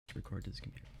Record to this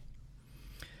computer.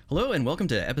 Hello and welcome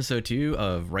to episode 2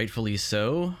 of Rightfully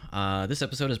So. This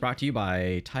episode is brought to you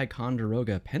by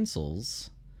Ticonderoga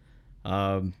Pencils.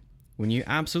 When you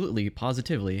absolutely,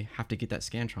 positively have to get that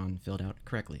Scantron filled out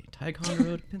correctly.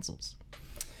 Ticonderoga Pencils.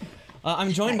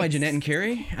 I'm joined by Jeanette and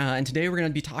Carrie, and today we're going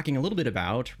to be talking a little bit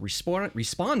about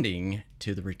responding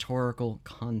to the rhetorical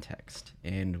context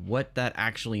and what that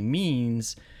actually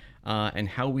means, and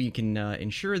how we can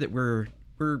ensure that we're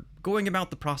going about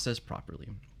the process properly.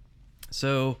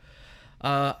 So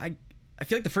I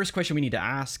feel like the first question we need to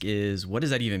ask is, what does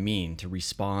that even mean to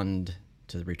respond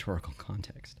to the rhetorical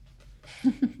context?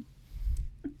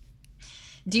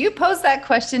 Do you pose that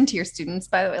question to your students,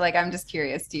 by the way? Like, I'm just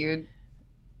curious. Do you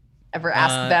ever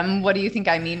ask them, what do you think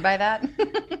I mean by that?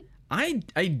 I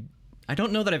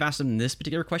don't know that I've asked them this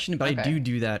particular question, but okay. I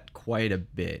do that quite a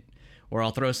bit. Or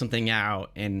I'll throw something out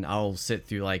and I'll sit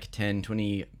through like 10,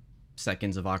 20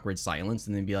 seconds of awkward silence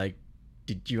and then be like,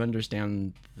 did you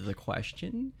understand the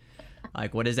question?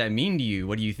 Like, what does that mean to you?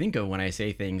 What do you think of when I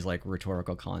say things like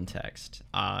rhetorical context?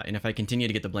 And if I continue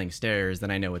to get the blank stares,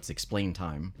 then I know it's explain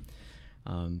time.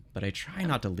 But I try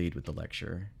not to lead with the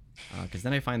lecture, because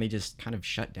then I find they just kind of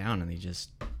shut down and they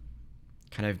just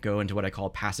kind of go into what I call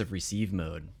passive receive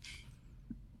mode.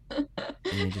 And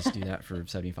they just do that for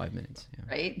 75 minutes. Yeah.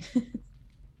 Right.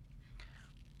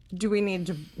 Do we need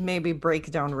to maybe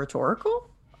break down rhetorical?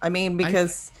 I mean,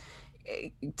 because,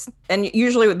 and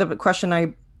usually the question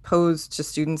I pose to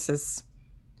students is,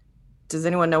 does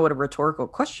anyone know what a rhetorical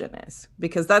question is?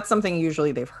 Because that's something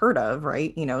usually they've heard of,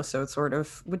 right? You know, so it's sort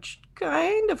of, which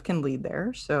kind of can lead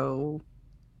there. So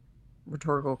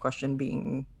rhetorical question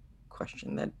being a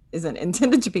question that isn't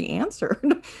intended to be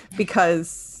answered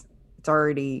because it's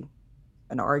already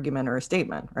an argument or a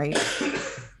statement, right?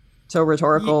 So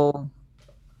rhetorical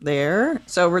there.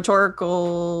 So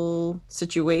rhetorical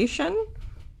situation.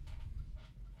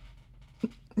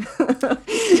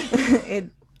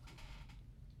 It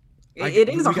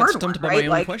is a hard one, right?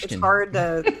 Like, it's hard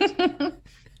to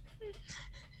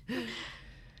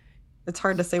it's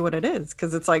hard to say what it is,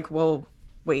 because it's like, well,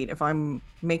 wait, if I'm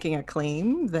making a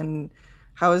claim, then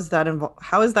how is that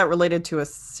related to a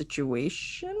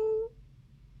situation?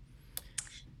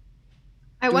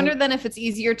 I wonder then if it's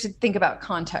easier to think about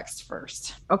context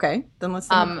first. Okay, then let's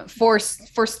for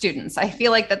students. I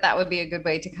feel like that would be a good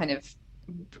way to kind of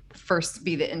first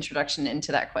be the introduction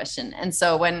into that question. And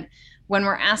so when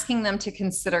we're asking them to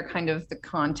consider kind of the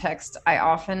context, I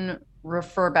often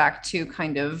refer back to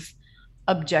kind of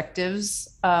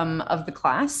objectives of the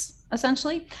class,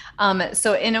 essentially.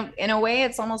 So in a way,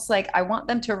 it's almost like I want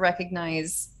them to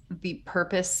recognize the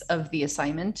purpose of the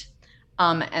assignment.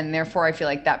 And therefore, I feel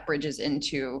like that bridges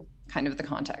into kind of the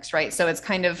context, right? So it's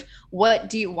kind of, why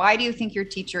do you think your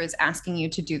teacher is asking you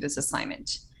to do this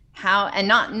assignment? How, and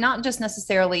not just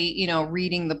necessarily, you know,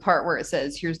 reading the part where it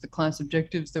says, here's the class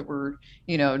objectives that we're,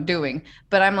 you know, doing.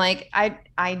 But I'm like,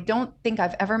 I don't think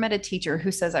I've ever met a teacher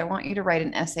who says, I want you to write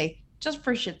an essay just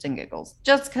for shits and giggles,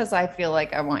 just because I feel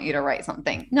like I want you to write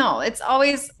something. No, it's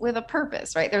always with a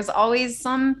purpose, right? There's always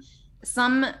some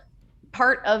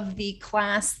part of the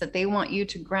class that they want you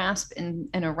to grasp in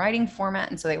a writing format.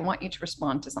 And so they want you to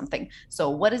respond to something. So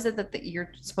what is it that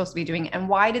you're supposed to be doing? And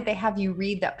why did they have you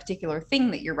read that particular thing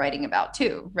that you're writing about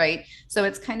too, right? So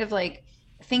it's kind of like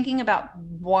thinking about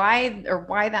why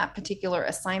that particular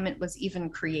assignment was even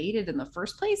created in the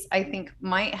first place, I think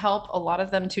might help a lot of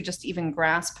them to just even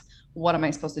grasp, what am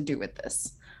I supposed to do with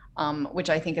this? Which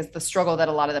I think is the struggle that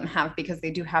a lot of them have, because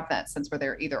they do have that sense where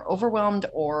they're either overwhelmed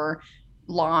or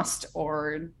lost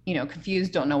or, you know,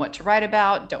 confused, don't know what to write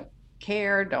about, don't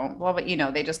care, but you know,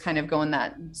 they just kind of go in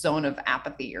that zone of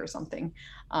apathy or something,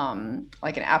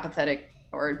 like an apathetic,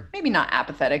 or maybe not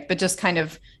apathetic, but just kind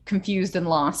of confused and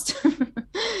lost,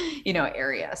 you know,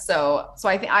 area. So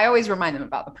I always remind them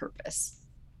about the purpose.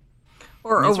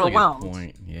 Or overwhelmed. Really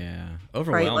point. Yeah,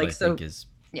 overwhelmed, right? Like, I think is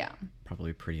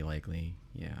probably pretty likely.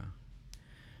 Yeah,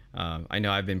 I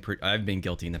know I've been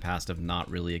guilty in the past of not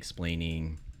really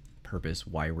explaining purpose,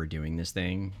 why we're doing this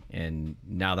thing, and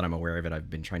now that I'm aware of it, I've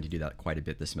been trying to do that quite a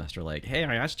bit this semester. Like, hey,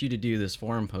 I asked you to do this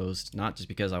forum post not just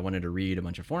because I wanted to read a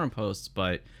bunch of forum posts,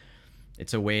 but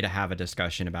it's a way to have a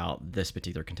discussion about this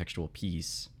particular contextual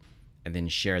piece and then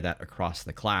share that across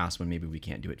the class when maybe we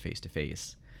can't do it face to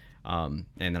face. And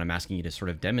then I'm asking you to sort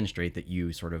of demonstrate that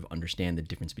you sort of understand the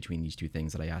difference between these two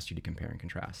things that I asked you to compare and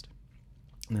contrast.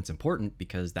 And that's important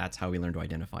because that's how we learn to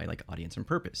identify like audience and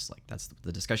purpose. Like, that's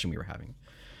the discussion we were having.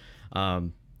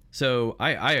 So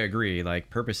I agree, like,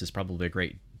 purpose is probably a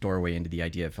great doorway into the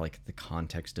idea of like the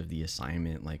context of the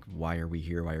assignment, like why are we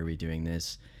here, why are we doing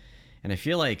this. And I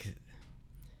feel like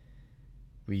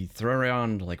we throw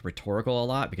around like rhetorical a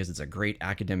lot because it's a great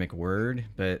academic word,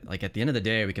 but like at the end of the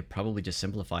day, we could probably just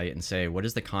simplify it and say, what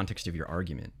is the context of your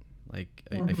argument? Like,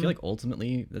 I feel like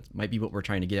ultimately that might be what we're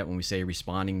trying to get at when we say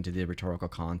responding to the rhetorical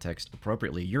context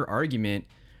appropriately. Your argument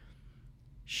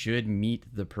should meet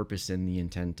the purpose and the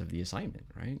intent of the assignment,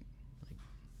 right?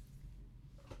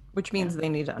 Which means they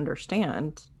need to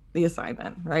understand the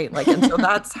assignment, right? Like, and so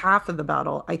that's half of the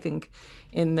battle, I think,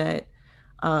 in that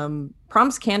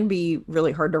prompts can be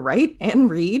really hard to write and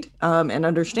read and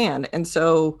understand. And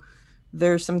so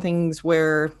there's some things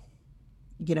where,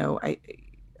 you know,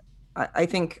 I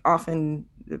think often,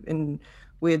 and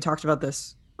we had talked about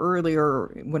this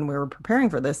earlier when we were preparing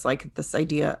for this, like this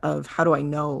idea of how do I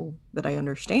know that I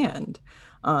understand?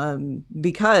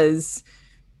 Because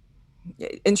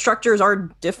instructors are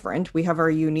different. We have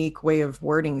our unique way of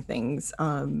wording things.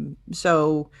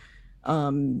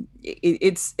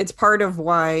 It's part of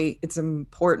why it's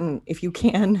important, if you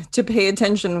can, to pay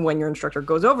attention when your instructor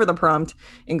goes over the prompt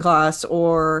in class,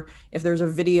 or if there's a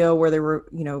video where they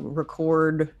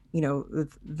record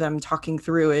them talking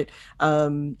through it.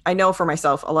 I know for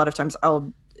myself, a lot of times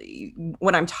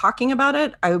when I'm talking about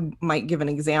it, I might give an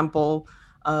example,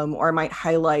 or I might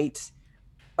highlight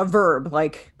a verb.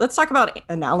 Like, let's talk about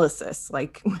analysis.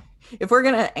 Like, if we're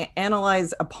going to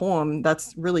analyze a poem,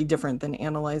 that's really different than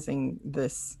analyzing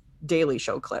this Daily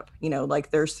Show clip. Like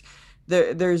there's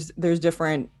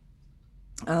different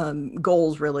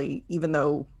goals, really, even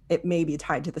though it may be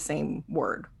tied to the same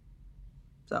word.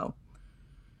 So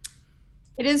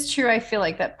it is true. I feel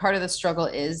like that part of the struggle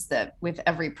is that with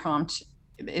every prompt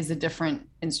is a different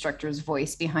instructor's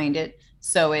voice behind it.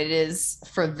 So it is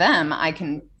for them, I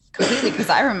can completely, because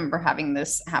I remember having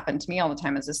this happen to me all the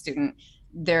time as a student.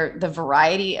 The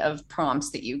variety of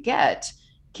prompts that you get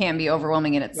can be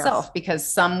overwhelming in itself,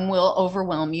 because some will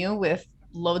overwhelm you with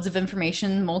loads of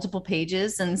information, multiple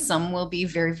pages, and some will be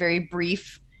very, very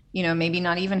brief, maybe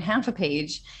not even half a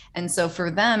page. And so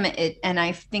for them, and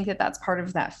I think that that's part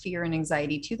of that fear and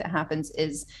anxiety too that happens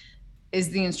is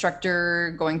the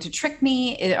instructor going to trick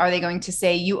me? Are they going to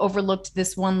say, you overlooked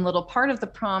this one little part of the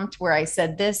prompt where I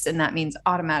said this, and that means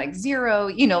automatic 0?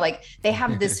 Like they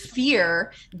have this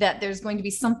fear that there's going to be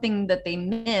something that they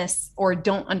miss or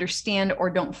don't understand or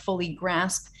don't fully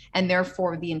grasp. And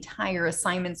therefore the entire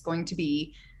assignment's going to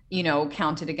be,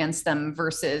 counted against them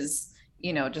versus,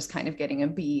 just kind of getting a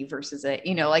B versus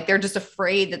like they're just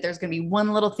afraid that there's going to be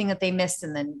one little thing that they missed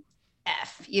and then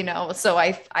F, so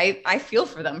I feel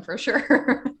for them for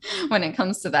sure when it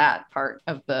comes to that part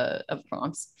of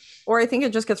prompts. Or I think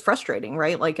it just gets frustrating,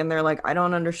 right? Like, and they're like, I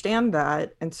don't understand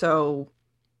that. And so,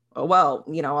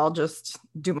 I'll just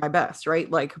do my best, right?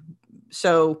 Like,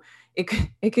 so it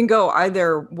can go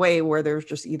either way, where there's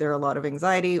just either a lot of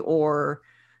anxiety or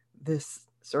this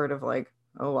sort of like,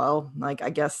 oh, well, like, I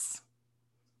guess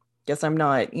I'm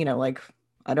not, like,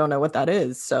 I don't know what that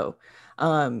is. So,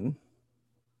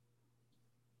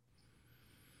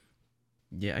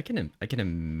 yeah, I can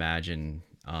imagine,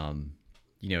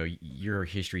 your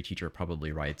history teacher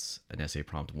probably writes an essay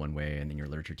prompt one way, and then your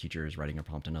literature teacher is writing a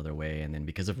prompt another way. And then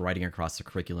because of writing across the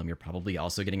curriculum, you're probably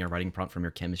also getting a writing prompt from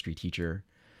your chemistry teacher,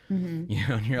 and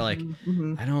you're like,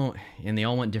 and they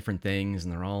all want different things,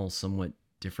 and they're all somewhat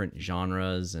different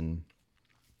genres. And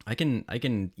I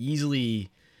can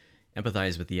easily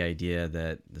empathize with the idea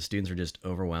that the students are just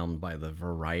overwhelmed by the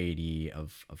variety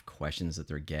of questions that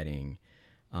they're getting.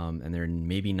 And they're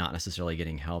maybe not necessarily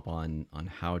getting help on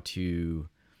how to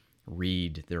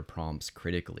read their prompts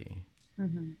critically.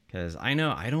 Because I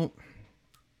know I don't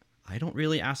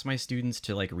really ask my students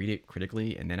to like read it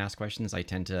critically and then ask questions. I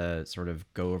tend to sort of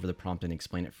go over the prompt and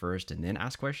explain it first and then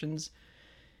ask questions.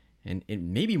 And it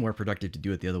may be more productive to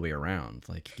do it the other way around.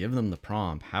 Like, give them the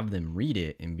prompt, have them read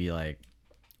it, and be like,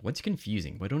 what's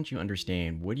confusing? What don't you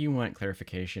understand? What do you want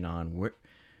clarification on?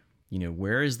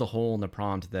 Where is the hole in the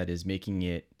prompt that is making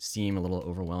it seem a little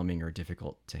overwhelming or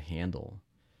difficult to handle,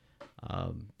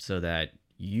 so that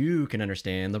you can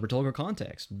understand the rhetorical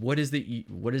context? What is it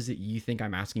you think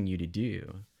I'm asking you to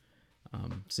do?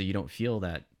 So you don't feel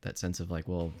that sense of like,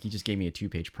 well, he just gave me a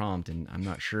 2-page prompt and I'm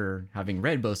not sure, having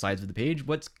read both sides of the page,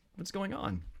 what's going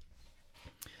on.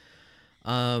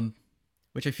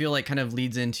 Which I feel like kind of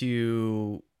leads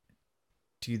into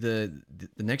the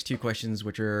next two questions,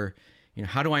 which are,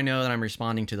 how do I know that I'm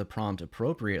responding to the prompt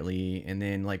appropriately? And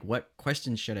then, like, what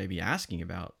questions should I be asking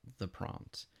about the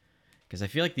prompt? Because I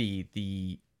feel like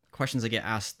the questions that get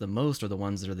asked the most are the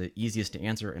ones that are the easiest to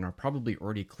answer and are probably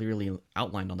already clearly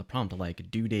outlined on the prompt, like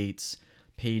due dates,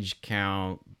 page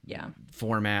count,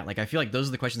 format. Like, I feel like those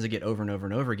are the questions that get over and over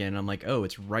and over again. And I'm like, oh,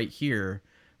 it's right here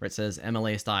where it says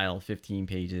MLA style, 15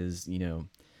 pages,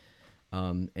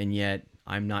 And yet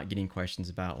I'm not getting questions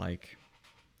about like,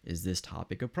 is this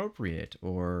topic appropriate,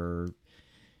 or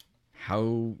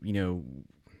how,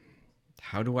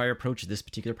 how do I approach this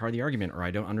particular part of the argument, or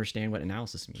I don't understand what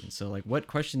analysis means. So like, what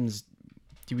questions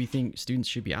do we think students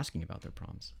should be asking about their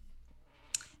prompts?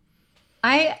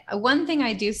 One thing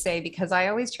I do say, because I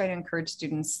always try to encourage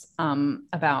students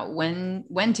about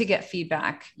when to get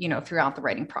feedback, throughout the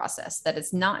writing process, that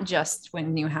it's not just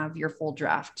when you have your full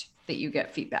draft that you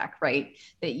get feedback, right?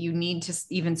 That you need to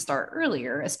even start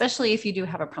earlier, especially if you do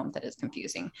have a prompt that is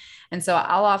confusing. And so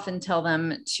I'll often tell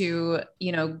them to,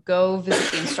 go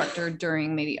visit the instructor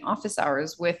during maybe office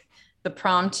hours with the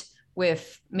prompt,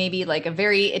 with maybe like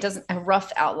a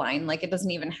rough outline. Like, it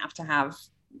doesn't even have to have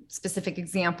specific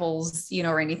examples,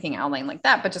 or anything outlined like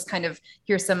that, but just kind of,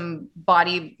 here's some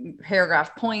body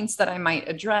paragraph points that I might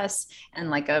address, and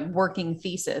like a working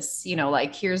thesis,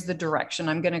 like, here's the direction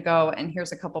I'm going to go, and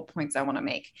here's a couple points I want to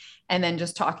make. And then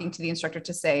just talking to the instructor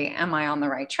to say, am I on the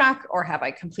right track, or have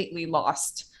I completely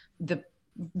lost the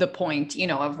point,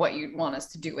 of what you want us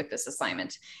to do with this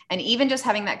assignment? And even just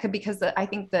having that could, because I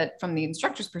think that from the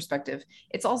instructor's perspective,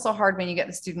 it's also hard when you get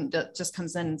the student that just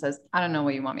comes in and says, I don't know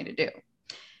what you want me to do.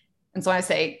 And so I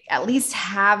say, at least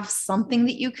have something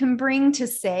that you can bring to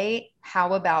say,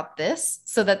 how about this?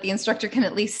 So that the instructor can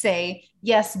at least say,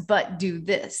 yes, but do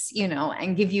this,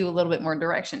 and give you a little bit more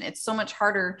direction. It's so much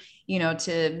harder,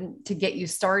 to get you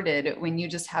started when you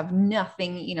just have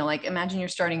nothing, like, imagine you're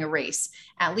starting a race.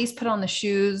 At least put on the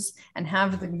shoes and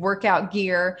have the workout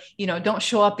gear, don't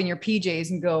show up in your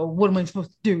PJs and go, what am I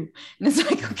supposed to do? And it's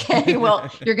like, okay,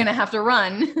 well, you're going to have to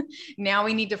run. Now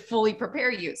we need to fully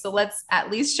prepare you. So let's at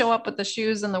least show up with the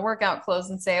shoes and the workout clothes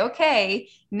and say, okay,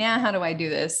 now how do I do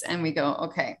this? And we go,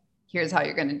 okay, here's how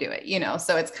you're going to do it.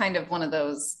 So it's kind of one of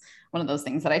those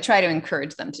things that I try to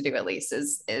encourage them to do, at least,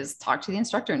 is talk to the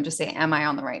instructor and just say, am I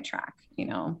on the right track?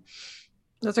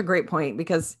 That's a great point,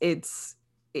 because it's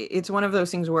one of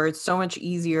those things where it's so much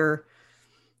easier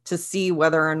to see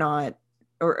whether or not,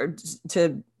 or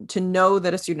to know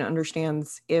that a student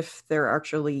understands if they're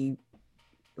actually,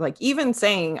 like, even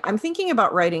saying, I'm thinking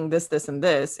about writing this, this, and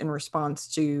this in response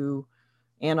to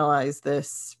analyze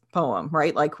this poem,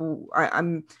 right? Like,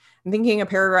 I'm thinking a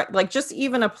paragraph, like just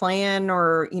even a plan,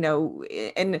 or,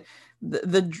 and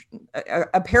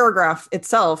a paragraph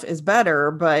itself is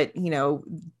better, but,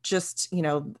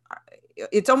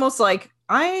 it's almost like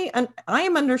I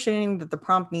am understanding that the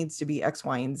prompt needs to be X,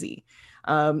 Y, and Z.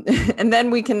 And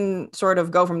then we can sort of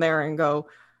go from there and go,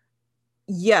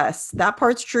 yes, that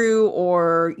part's true,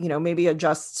 or, maybe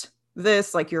adjust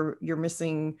this, like you're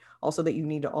missing also that you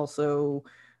need to also,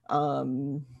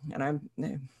 and I'm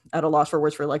at a loss for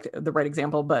words for like the right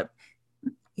example, but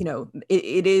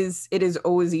it is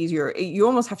always easier. You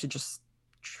almost have to just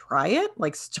try it,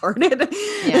 like start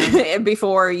it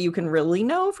before you can really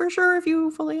know for sure if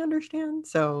you fully understand.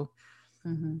 So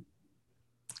and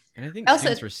I think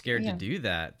students are scared to do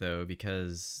that, though,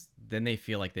 because then they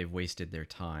feel like they've wasted their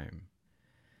time.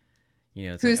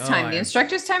 It's whose time? The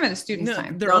instructor's time or the student's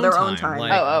time? Their own time.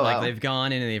 Like they've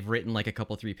gone in and they've written like a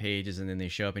couple, 3 pages, and then they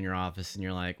show up in your office and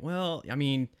you're like, well, I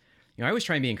mean, I always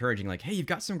try and be encouraging, like, hey, you've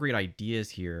got some great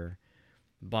ideas here,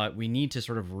 but we need to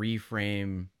sort of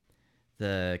reframe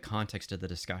the context of the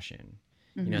discussion.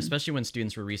 Especially when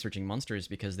students were researching monsters,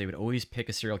 because they would always pick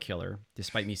a serial killer,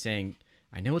 despite me saying,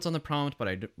 I know it's on the prompt, but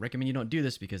I recommend you don't do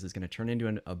this because it's going to turn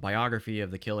into a biography of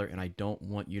the killer, and I don't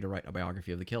want you to write a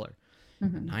biography of the killer.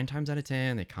 9 times out of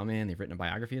 10, they come in, they've written a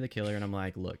biography of the killer, and I'm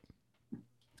like, look,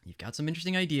 you've got some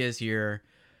interesting ideas here,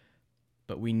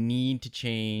 but we need to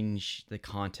change the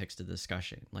context of the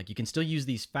discussion. Like, you can still use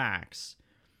these facts,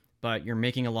 but you're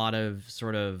making a lot of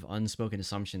sort of unspoken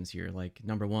assumptions here. Like,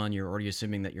 number one, you're already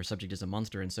assuming that your subject is a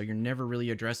monster, and so you're never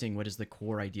really addressing what is the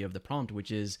core idea of the prompt,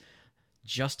 which is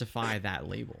justify that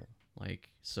label. Like,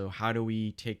 so how do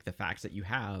we take the facts that you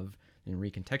have and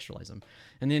recontextualize them?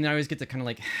 And then I always get to kind of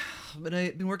like, but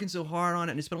I've been working so hard on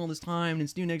it and I spent all this time and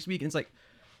it's due next week. And it's like,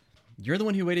 you're the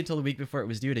one who waited till the week before it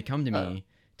was due to come to me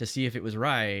to see if it was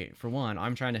right. For one,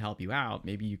 I'm trying to help you out.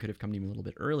 Maybe you could have come to me a little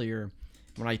bit earlier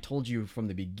when I told you from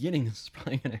the beginning this is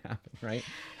probably going to happen, right?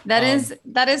 That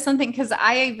is something, because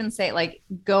I even say, like,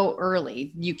 go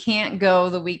early. You can't go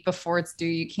the week before it's due.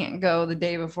 You can't go the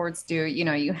day before it's due.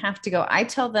 You have to go. I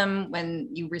tell them, when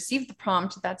you receive the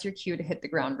prompt, that's your cue to hit the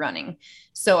ground running.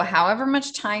 So however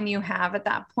much time you have at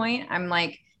that point, I'm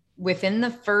like, within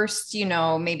the first,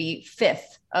 maybe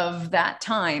fifth of that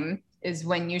time, is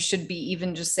when you should be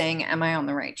even just saying, am I on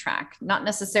the right track? Not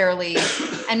necessarily,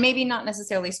 and maybe not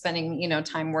necessarily spending,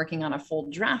 time working on a full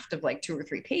draft of like 2 or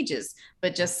 3 pages,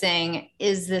 but just saying,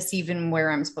 is this even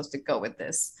where I'm supposed to go with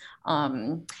this?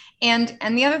 And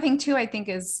the other thing too, I think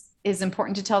is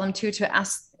important to tell them too, to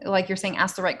ask, like you're saying,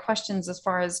 ask the right questions as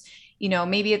far as,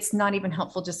 maybe it's not even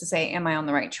helpful just to say, am I on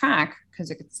the right track? Because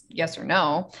it's yes or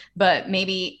no, but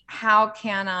maybe how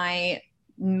can I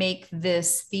make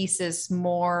this thesis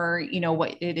more,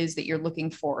 what it is that you're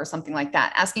looking for, or something like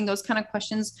that. Asking those kind of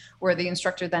questions where the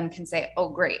instructor then can say, oh,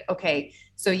 great. Okay.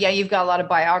 So yeah, you've got a lot of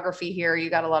biography here. You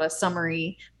got a lot of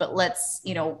summary, but let's,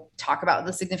 talk about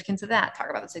the significance of that, talk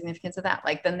about the significance of that.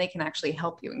 Like, then they can actually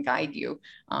help you and guide you,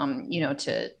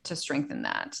 to strengthen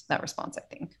that response, I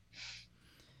think.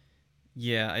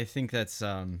 Yeah, I think that's,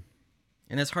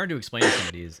 and that's hard to explain to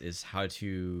somebody is how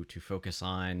to focus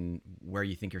on where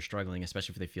you think you're struggling,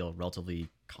 especially if they feel relatively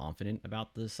confident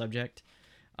about the subject.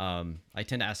 I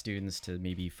tend to ask students to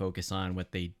maybe focus on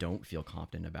what they don't feel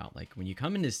confident about. Like, when you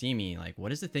come in to see me, like,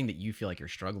 what is the thing that you feel like you're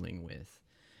struggling with?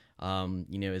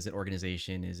 Is it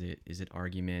organization? Is it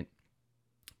argument?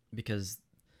 Because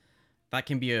that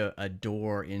can be a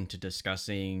door into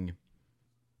discussing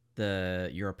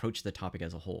your approach to the topic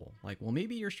as a whole. Like, well,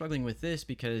 maybe you're struggling with this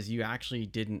because you actually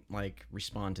didn't like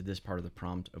respond to this part of the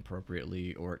prompt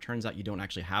appropriately, or it turns out you don't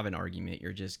actually have an argument,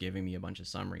 you're just giving me a bunch of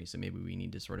summaries. So maybe we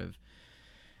need to sort of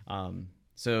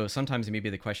so sometimes maybe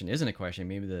the question isn't a question,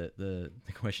 maybe the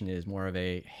question is more of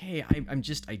a, hey,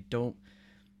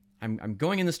 I'm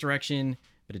going in this direction,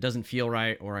 but it doesn't feel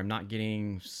right, or I'm not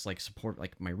getting like support,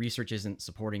 like my research isn't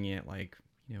supporting it, like,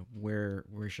 where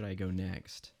should I go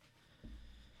next?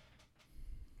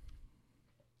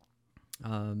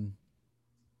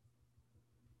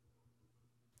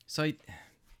 So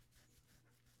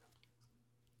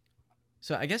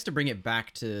I guess to bring it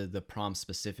back to the prompt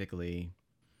specifically,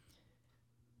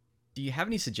 do you have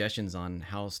any suggestions on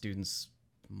how students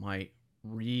might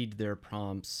read their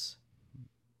prompts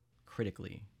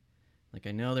critically? Like,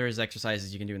 I know there's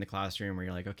exercises you can do in the classroom where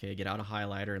you're like, okay, get out a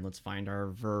highlighter and let's find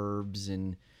our verbs,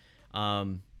 and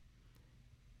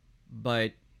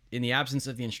but in the absence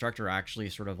of the instructor actually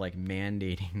sort of like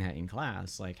mandating that in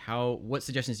class, like what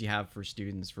suggestions do you have for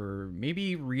students for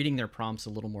maybe reading their prompts a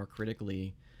little more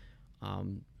critically,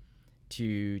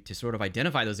 to sort of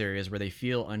identify those areas where they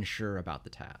feel unsure about the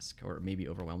task or maybe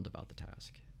overwhelmed about the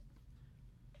task?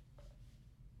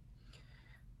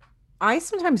 I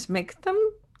sometimes make them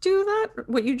do that,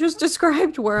 what you just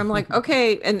described, where I'm like,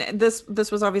 okay, and this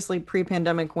was obviously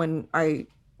pre-pandemic when I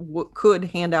could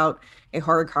hand out a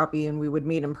hard copy and we would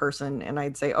meet in person, and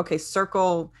I'd say, okay,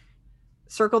 circle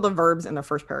the verbs in the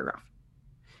first paragraph,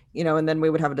 and then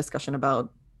we would have a discussion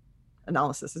about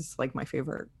analysis. Is like my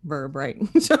favorite verb, right?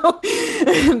 So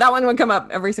that one would come up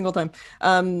every single time.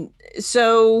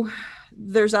 So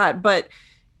there's that, but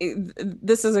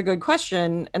this is a good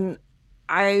question, and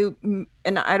I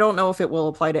don't know if it will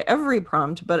apply to every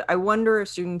prompt, but I wonder if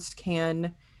students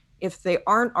can, if they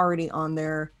aren't already on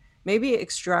there, maybe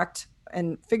extract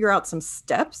and figure out some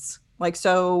steps. Like,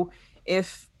 so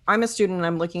if I'm a student and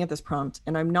I'm looking at this prompt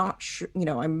and I'm not sure,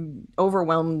 I'm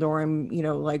overwhelmed, or I'm,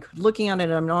 like looking at it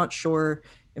and I'm not sure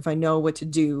if I know what to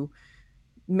do,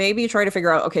 maybe try to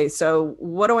figure out, okay, so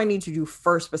what do I need to do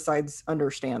first besides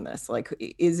understand this? Like,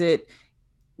 is it,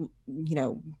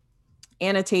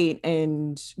 annotate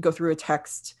and go through a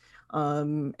text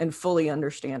and fully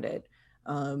understand it?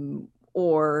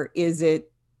 Or is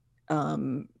it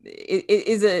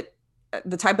the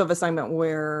type of assignment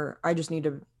where I just need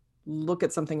to look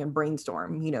at something and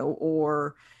brainstorm,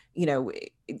 or,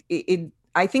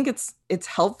 I think it's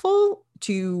helpful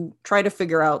to try to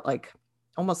figure out like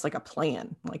almost like a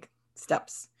plan, like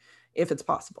steps, if it's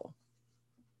possible.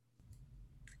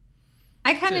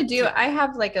 I kind of do. I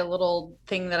have like a little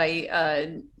thing that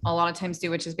I a lot of times do,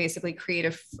 which is basically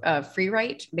create a free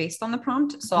write based on the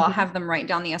prompt. So I'll have them write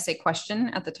down the essay question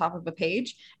at the top of a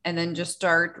page, and then just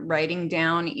start writing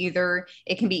down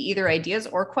it can be either ideas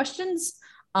or questions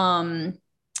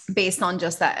based on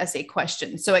just that essay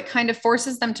question. So it kind of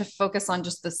forces them to focus on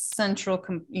just the central,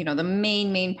 the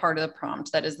main part of the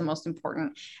prompt that is the most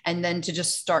important, and then to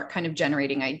just start kind of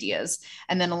generating ideas.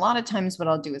 And then a lot of times what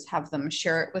I'll do is have them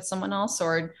share it with someone else,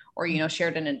 or share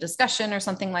it in a discussion or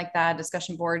something like that,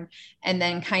 discussion board, and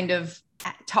then kind of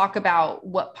talk about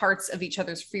what parts of each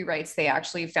other's free writes they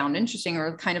actually found interesting,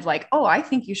 or kind of like, oh, I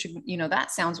think you should, that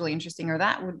sounds really interesting, or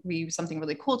that would be something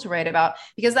really cool to write about,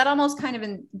 because that almost kind of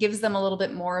gives them a little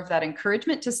bit more of that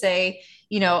encouragement to say,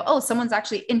 oh, someone's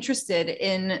actually interested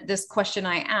in this question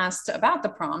I asked about the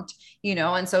prompt,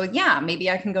 and so, yeah, maybe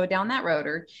I can go down that road.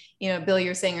 Or, Bill, you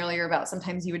were saying earlier about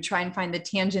sometimes you would try and find the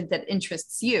tangent that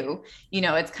interests you.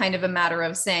 It's kind of a matter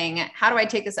of saying, how do I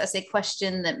take this essay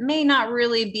question that may not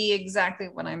really be exactly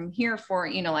what I'm here for?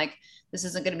 Like, this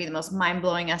isn't going to be the most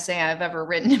mind-blowing essay I've ever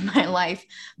written in my life,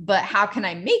 but how can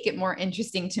I make it more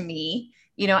interesting to me?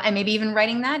 And maybe even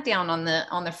writing that down on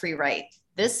the free write.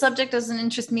 This subject doesn't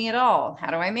interest me at all.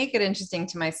 How do I make it interesting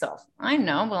to myself? I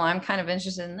know, well, I'm kind of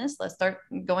interested in this. Let's start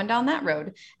going down that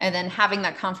road. And then having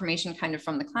that confirmation kind of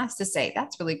from the class to say,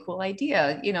 that's a really cool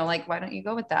idea. Like, why don't you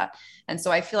go with that? And so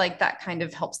I feel like that kind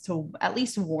of helps to at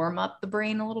least warm up the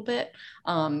brain a little bit.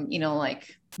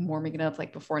 Like warming it up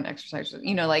like before an exercise,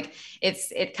 like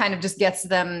it kind of just gets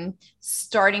them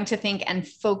starting to think and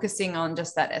focusing on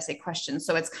just that essay question.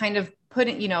 So it's kind of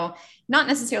putting, not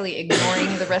necessarily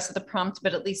ignoring the rest of the prompt,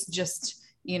 but at least just,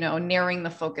 narrowing the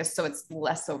focus so it's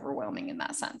less overwhelming in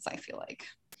that sense, I feel like.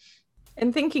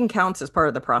 And thinking counts as part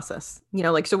of the process,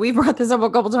 like, so we've brought this up a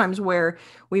couple times where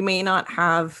we may not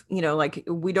have, like,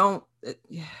 we don't,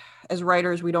 as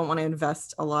writers, we don't want to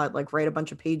invest a lot, like write a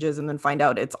bunch of pages and then find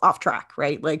out it's off track,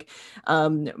 right? Like,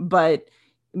 but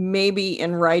maybe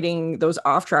in writing those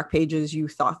off track pages, you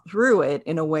thought through it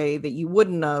in a way that you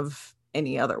wouldn't have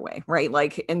any other way, right?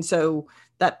 Like, and so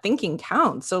that thinking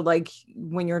counts. So like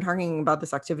when you're talking about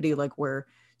this activity, like where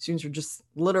students are just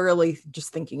literally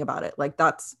just thinking about it, like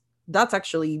that's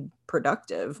actually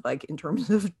productive, like in terms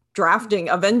of drafting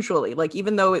eventually, like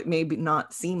even though it may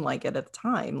not seem like it at the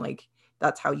time, like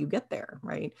that's how you get there,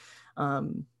 right?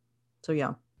 So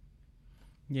yeah,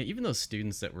 even those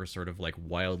students that were sort of like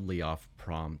wildly off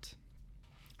prompt,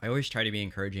 I always try to be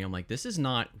encouraging. I'm like, this is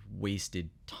not wasted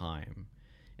time,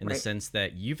 in the sense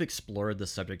that you've explored the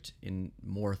subject in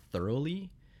more thoroughly,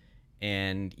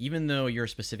 and even though your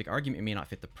specific argument may not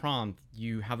fit the prompt,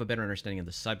 you have a better understanding of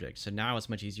the subject. So now it's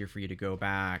much easier for you to go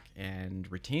back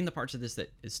and retain the parts of this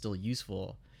that is still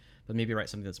useful, but maybe write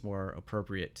something that's more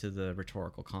appropriate to the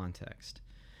rhetorical context.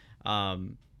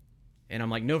 And I'm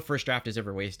like, no first draft is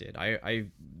ever wasted. I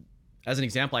as an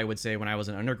example, I would say when I was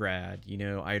an undergrad,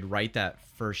 I'd write that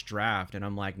first draft and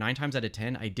I'm like 9 times out of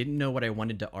 10, I didn't know what I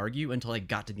wanted to argue until I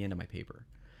got to the end of my paper,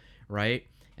 right?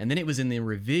 And then it was in the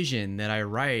revision that I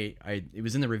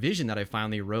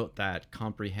finally wrote that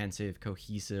comprehensive,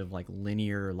 cohesive, like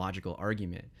linear, logical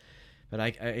argument. But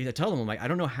I tell them, I'm like, I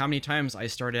don't know how many times I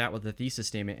started out with a thesis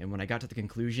statement, and when I got to the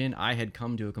conclusion, I had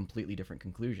come to a completely different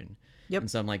conclusion. Yep.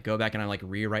 And so I'm like, go back and I like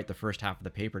rewrite the first half of the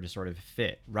paper to sort of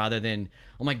fit, rather than,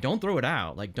 I'm like, don't throw it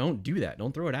out. Like, don't do that.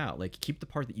 Don't throw it out. Like, keep the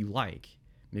part that you like.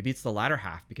 Maybe it's the latter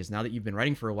half, because now that you've been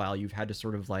writing for a while, you've had to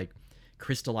sort of like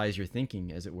crystallize your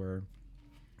thinking, as it were.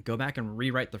 Go back and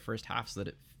rewrite the first half so that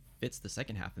it fits the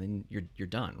second half, and then you're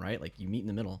done, right? Like, you meet in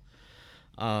the middle.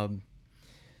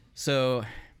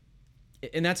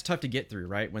 And that's tough to get through,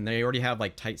 right? When they already have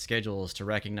like tight schedules, to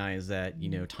recognize that,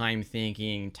 time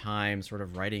thinking, time sort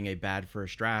of writing a bad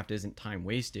first draft isn't time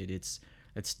wasted.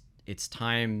 It's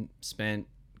time spent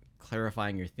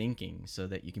clarifying your thinking so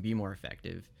that you can be more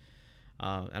effective.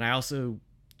 And I also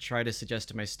try to suggest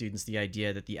to my students the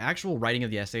idea that the actual writing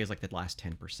of the essay is like the last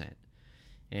 10%.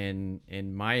 And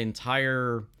my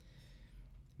entire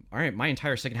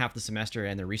second half of the semester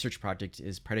and the research project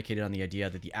is predicated on the idea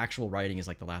that the actual writing is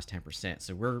like the last 10%.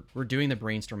 So we're doing the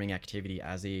brainstorming activity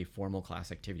as a formal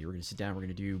class activity. We're going to sit down, we're going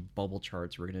to do bubble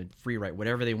charts, we're going to free write,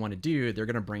 whatever they want to do. They're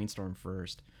going to brainstorm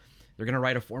first. They're going to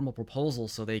write a formal proposal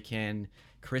so they can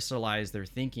crystallize their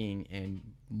thinking and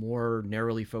more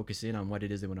narrowly focus in on what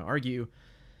it is they want to argue.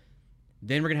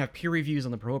 Then we're going to have peer reviews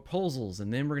on the proposals,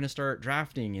 and then we're going to start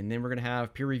drafting, and then we're going to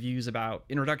have peer reviews about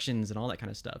introductions and all that kind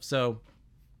of stuff. So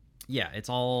yeah, it's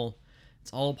all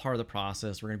part of the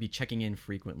process. We're going to be checking in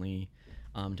frequently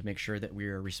to make sure that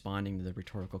we're responding to the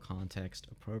rhetorical context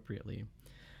appropriately.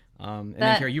 And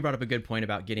then, Kara, you brought up a good point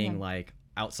about getting like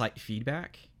outside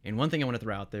feedback. And one thing I want to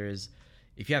throw out there is,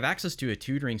 if you have access to a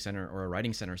tutoring center or a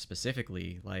writing center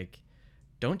specifically, like,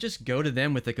 don't just go to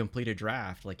them with a completed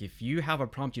draft. Like, if you have a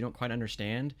prompt you don't quite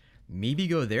understand, maybe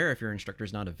go there if your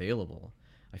instructor's not available.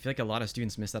 I feel like a lot of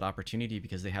students miss that opportunity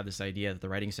because they have this idea that the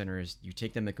writing center is, you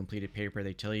take them a completed paper,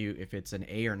 they tell you if it's an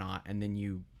A or not, and then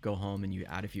you go home and you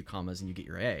add a few commas and you get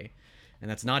your A. And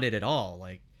that's not it at all.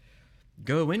 Like,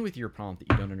 go in with your prompt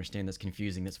that you don't understand, that's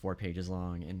confusing, that's 4 pages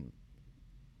long, and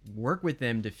work with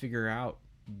them to figure out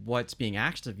what's being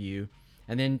asked of you,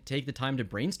 and then take the time to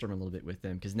brainstorm a little bit with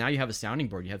them, because now you have a sounding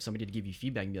board. You have somebody to give you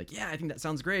feedback and be like, yeah, I think that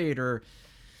sounds great, or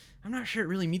I'm not sure it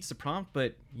really meets the prompt,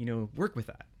 but work with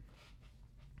that.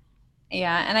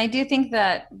 Yeah. And I do think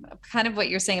that kind of what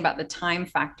you're saying about the time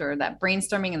factor, that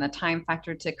brainstorming and the time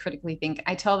factor to critically think,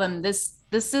 I tell them this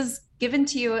is given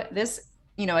to you, this,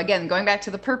 again, going back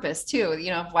to the purpose too,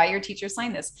 why your teacher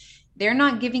signed this. They're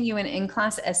not giving you an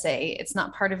in-class essay. It's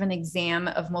not part of an exam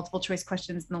of multiple choice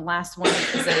questions. And the last one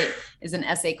is an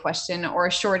essay question or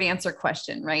a short answer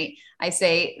question, right? I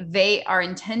say they are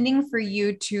intending for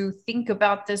you to think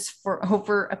about this for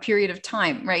over a period of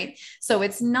time, right? So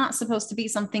it's not supposed to be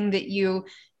something that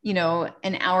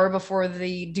an hour before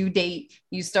the due date,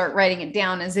 you start writing it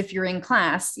down as if you're in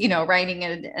class, writing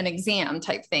an exam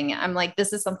type thing. I'm like,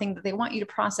 this is something that they want you to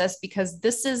process because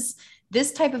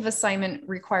this type of assignment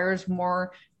requires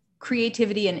more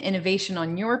creativity and innovation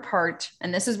on your part.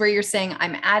 And this is where you're saying,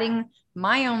 I'm adding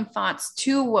my own thoughts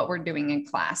to what we're doing in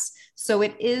class. So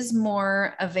it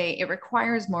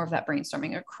requires more of that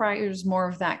brainstorming. It requires more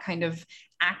of that kind of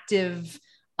active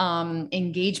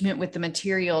engagement with the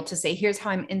material to say, here's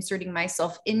how I'm inserting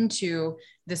myself into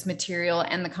this material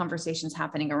and the conversations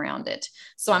happening around it.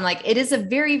 So I'm like, it is a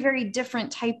very, very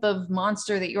different type of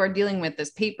monster that you are dealing with this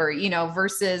paper,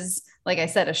 versus, like I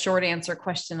said, a short answer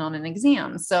question on an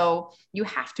exam. So you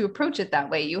have to approach it that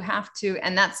way. You have to,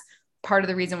 and that's part of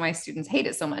the reason why students hate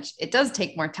it so much. It does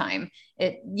take more time.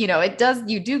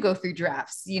 You do go through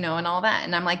drafts, and all that.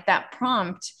 And I'm like, that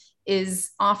prompt is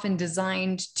often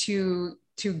designed to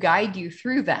guide you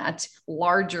through that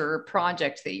larger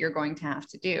project that you're going to have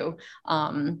to do.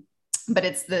 But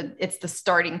it's the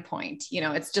starting point,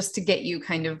 it's just to get you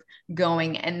kind of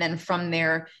going. And then from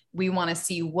there, we want to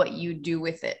see what you do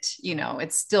with it.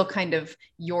 It's still kind of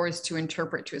yours to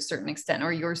interpret to a certain extent,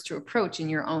 or yours to approach in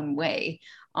your own way.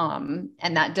 And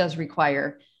that does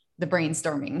require the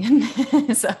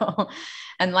brainstorming. So,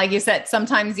 and like you said,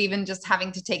 sometimes even just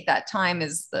having to take that time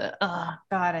is oh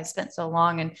God, I spent so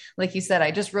long. And like you said, I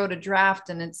just wrote a draft,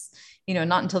 and it's,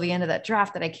 not until the end of that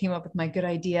draft that I came up with my good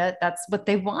idea. That's what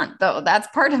they want, though. That's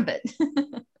part of it.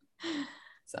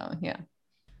 So, yeah.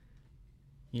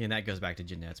 Yeah. And that goes back to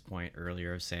Jeanette's point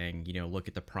earlier of saying, look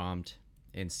at the prompt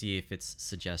and see if it's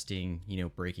suggesting,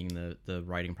 breaking the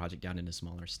writing project down into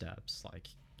smaller steps. Like,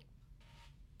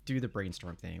 do the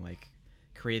brainstorm thing, like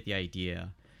create the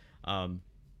idea.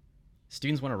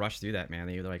 Students want to rush through that, man.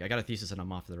 They're like, I got a thesis and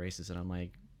I'm off to the races. And I'm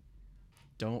like,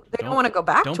 they don't want to go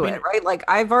back to it, right? Like,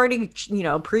 I've already,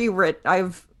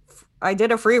 pre-written, I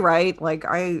did a free write. Like,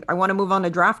 I want to move on to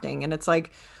drafting. And it's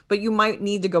like, but you might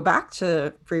need to go back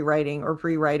to free writing or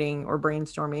pre-writing or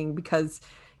brainstorming, because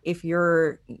if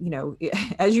you're,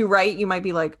 as you write, you might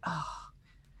be like, oh,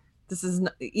 this is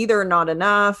either not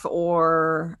enough,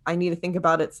 or I need to think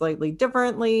about it slightly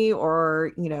differently,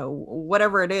 or,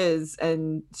 whatever it is.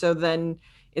 And so then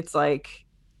it's like,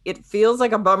 it feels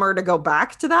like a bummer to go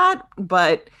back to that,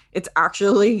 but it's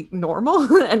actually normal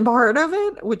and part of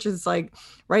it, which is like,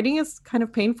 writing is kind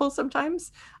of painful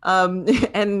sometimes.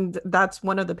 And that's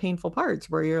one of the painful parts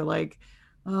where you're like,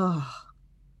 oh,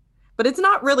 but it's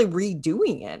not really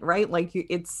redoing it, right? Like,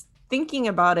 it's thinking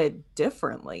about it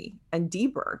differently and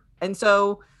deeper. And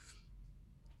so,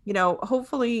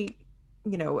 hopefully,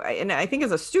 and I think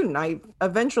as a student, I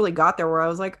eventually got there where I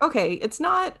was like, okay, it's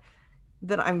not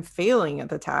that I'm failing at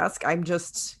the task.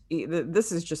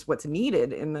 This is just what's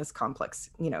needed in this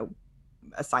complex,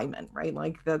 assignment, right?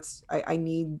 Like, I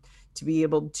need to be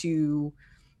able to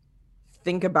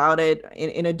think about it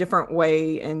in a different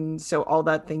way. And so all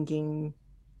that thinking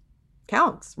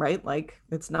counts, right? Like,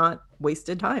 it's not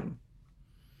wasted time.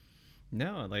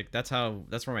 No, like that's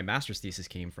where my master's thesis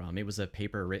came from. It was a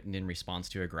paper written in response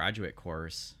to a graduate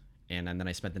course. And then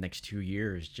I spent the next 2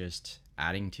 years just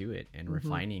adding to it and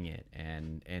refining it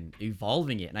and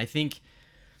evolving it. And I think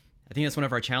that's one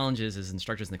of our challenges as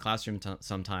instructors in the classroom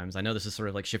sometimes. I know this is sort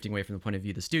of like shifting away from the point of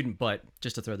view of the student, but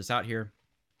just to throw this out here,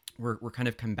 we're kind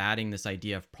of combating this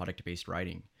idea of product-based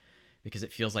writing, because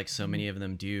it feels like so many of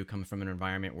them do come from an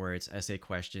environment where it's essay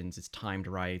questions, it's timed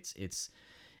writes,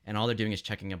 and all they're doing is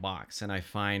checking a box. And I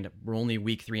find we're only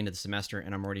week 3 into the semester,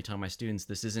 and I'm already telling my students,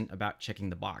 this isn't about checking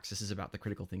the box. This is about the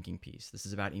critical thinking piece. This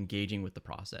is about engaging with the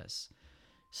process,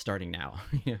 starting now,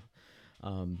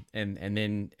 and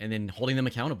then holding them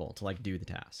accountable to like do the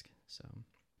task. So,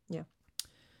 yeah.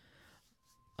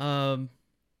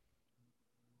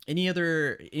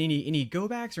 Any go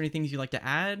backs or any things you'd like to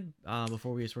add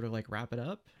before we sort of like wrap it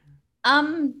up?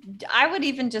 I would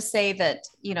even just say that,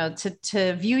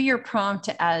 to view your prompt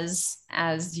as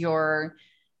your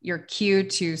your cue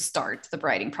to start the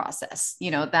writing process.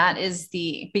 That is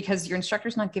because your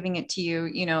instructor's not giving it to you,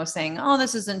 saying, oh,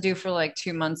 this isn't due for like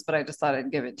 2 months, but I just thought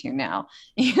I'd give it to you now.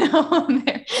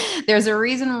 There's a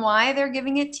reason why they're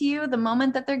giving it to you the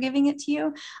moment that they're giving it to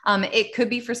you. It could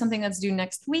be for something that's due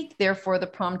next week. Therefore, the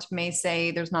prompt may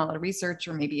say there's not a lot of research,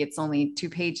 or maybe it's only 2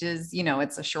 pages,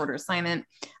 it's a shorter assignment.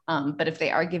 But if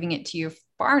they are giving it to you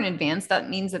far in advance, that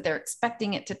means that they're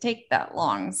expecting it to take that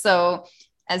long. So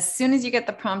as soon as you get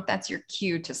the prompt, that's your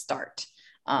cue to start.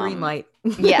 Green light.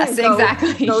 Yes,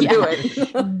 exactly. Go do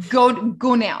it.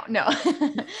 Go now. No,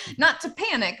 not to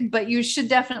panic, but you should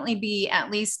definitely be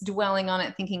at least dwelling on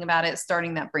it, thinking about it,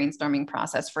 starting that brainstorming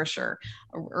process for sure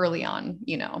early on,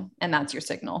 and that's your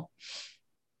signal.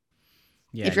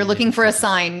 Yeah, if you're looking for a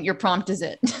sign, your prompt is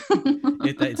it.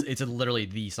 It's literally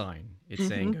the sign. It's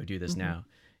saying, go do this now.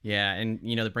 Yeah. And,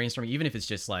 the brainstorming, even if it's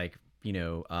just like,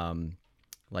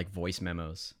 like voice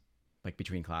memos, like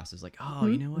between classes, like, oh,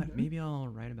 you know what, maybe I'll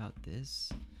write about this.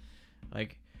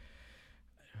 Like,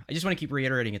 I just want to keep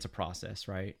reiterating it's a process,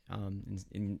 right?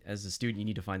 And as a student, you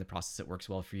need to find the process that works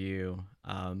well for you.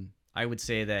 I would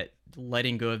say that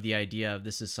letting go of the idea of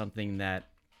this is something that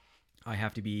I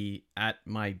have to be at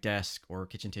my desk or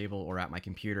kitchen table or at my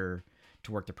computer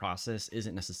to work the process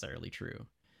isn't necessarily true.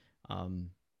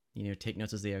 Take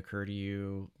notes as they occur to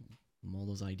you, mull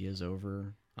those ideas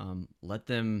over, let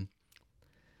them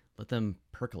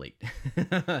percolate,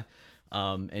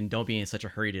 and don't be in such a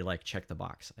hurry to like check the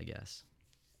box, I guess.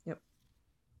 Yep.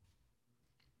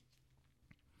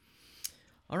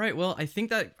 All right. Well, I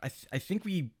think that I think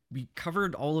we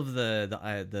covered all of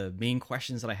the main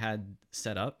questions that I had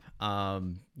set up. I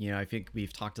think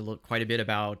we've talked quite a bit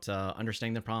about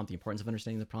understanding the prompt, the importance of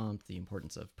understanding the prompt, the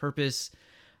importance of purpose.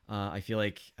 I feel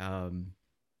like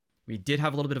we did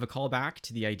have a little bit of a callback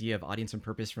to the idea of audience and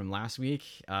purpose from last week,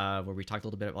 where we talked a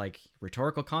little bit about like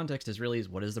rhetorical context is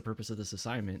what is the purpose of this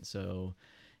assignment. So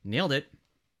nailed it.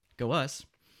 Go us.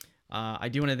 I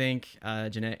do want to thank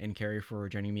Jeanette and Carrie for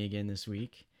joining me again this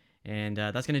week. And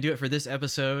that's going to do it for this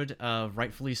episode of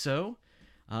Rightfully So.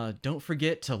 Don't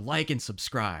forget to like and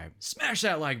subscribe. Smash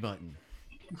that like button.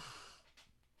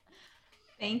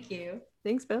 Thank you.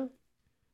 Thanks, Bill.